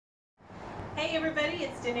Hey everybody,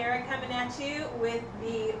 it's Danera coming at you with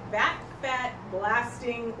the back fat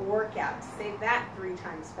blasting workout. Say that 3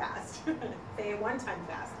 times fast. Say it 1 time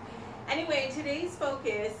fast. Anyway, today's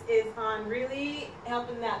focus is on really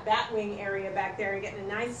helping that bat wing area back there and getting a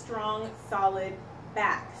nice, strong, solid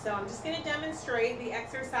back. So I'm just going to demonstrate the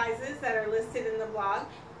exercises that are listed in the blog.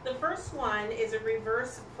 The first one is a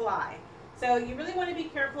reverse fly. So you really want to be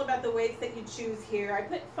careful about the weights that you choose here. I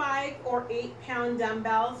put 5 or 8 pound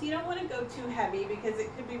dumbbells. You don't want to go too heavy because it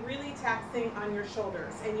could be really taxing on your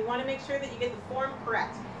shoulders. And you want to make sure that you get the form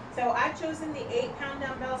correct. So I've chosen the 8 pound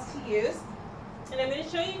dumbbells to use. And I'm going to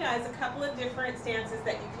show you guys a couple of different stances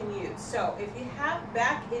that you can use. So if you have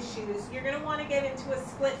back issues, you're going to want to get into a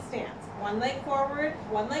split stance. 1 leg forward,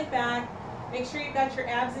 1 leg back. Make sure you've got your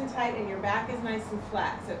abs in tight and your back is nice and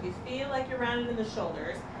flat. So if you feel like you're rounded in the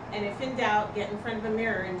shoulders, and if in doubt, get in front of a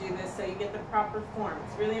mirror and do this so you get the proper form.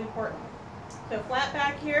 It's really important. So flat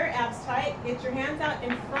back here, abs tight, get your hands out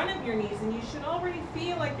in front of your knees, and you should already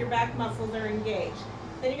feel like your back muscles are engaged.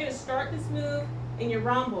 Then you're going to start this move in your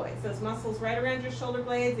rhomboids. Those muscles right around your shoulder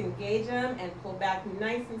blades, engage them and pull back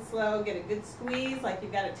nice and slow. Get a good squeeze like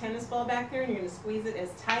you've got a tennis ball back there, and you're going to squeeze it as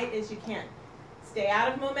tight as you can. Stay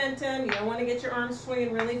out of momentum. You don't want to get your arms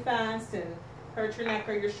swinging really fast and hurt your neck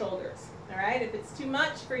or your shoulders. All right, if it's too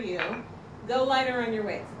much for you, go lighter on your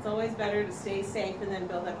weights. It's always better to stay safe and then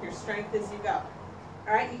build up your strength as you go.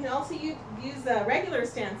 All right, you can also use a regular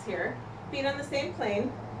stance here. Feet on the same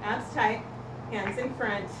plane, abs tight, hands in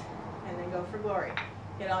front, and then go for glory.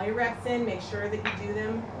 Get all your reps in, make sure that you do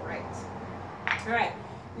them right. All right,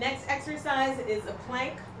 next exercise is a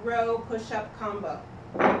plank row push-up combo.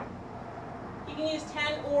 You can use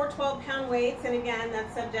 10 or 12 pound weights, and again,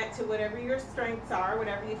 that's subject to whatever your strengths are,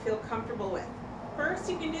 whatever you feel comfortable with. First,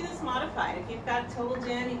 you can do this modified. If you've got a total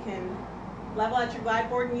gym, you can level out your glide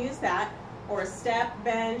board and use that, or a step,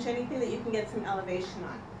 bench, anything that you can get some elevation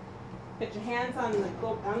on. Put your hands on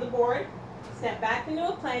the board, step back into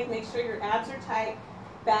a plank, make sure your abs are tight,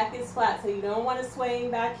 back is flat, so you don't want to swaying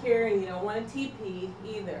back here, and you don't want to TP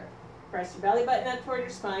either. Press your belly button up toward your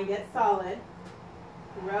spine, get solid,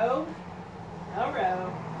 row, a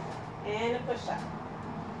row, and a push-up.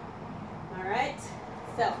 All right,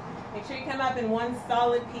 so make sure you come up in one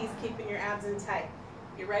solid piece, keeping your abs in tight.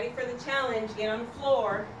 Get ready for the challenge, get on the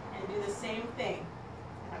floor, and do the same thing.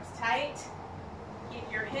 Abs tight, keep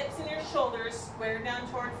your hips and your shoulders squared down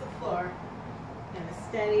towards the floor, and a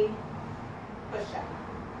steady push-up.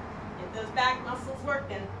 Get those back muscles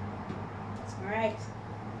working. All right,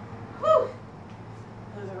 whew,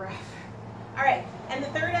 those are rough. All right, and the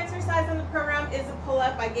third exercise on the program is a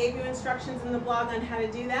pull-up. I gave you instructions in the blog on how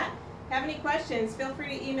to do that. If you have any questions, feel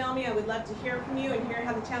free to email me. I would love to hear from you and hear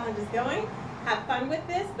how the challenge is going. Have fun with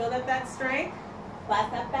this, build up that strength,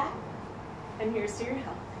 blast that back, and here's to your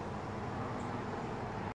health.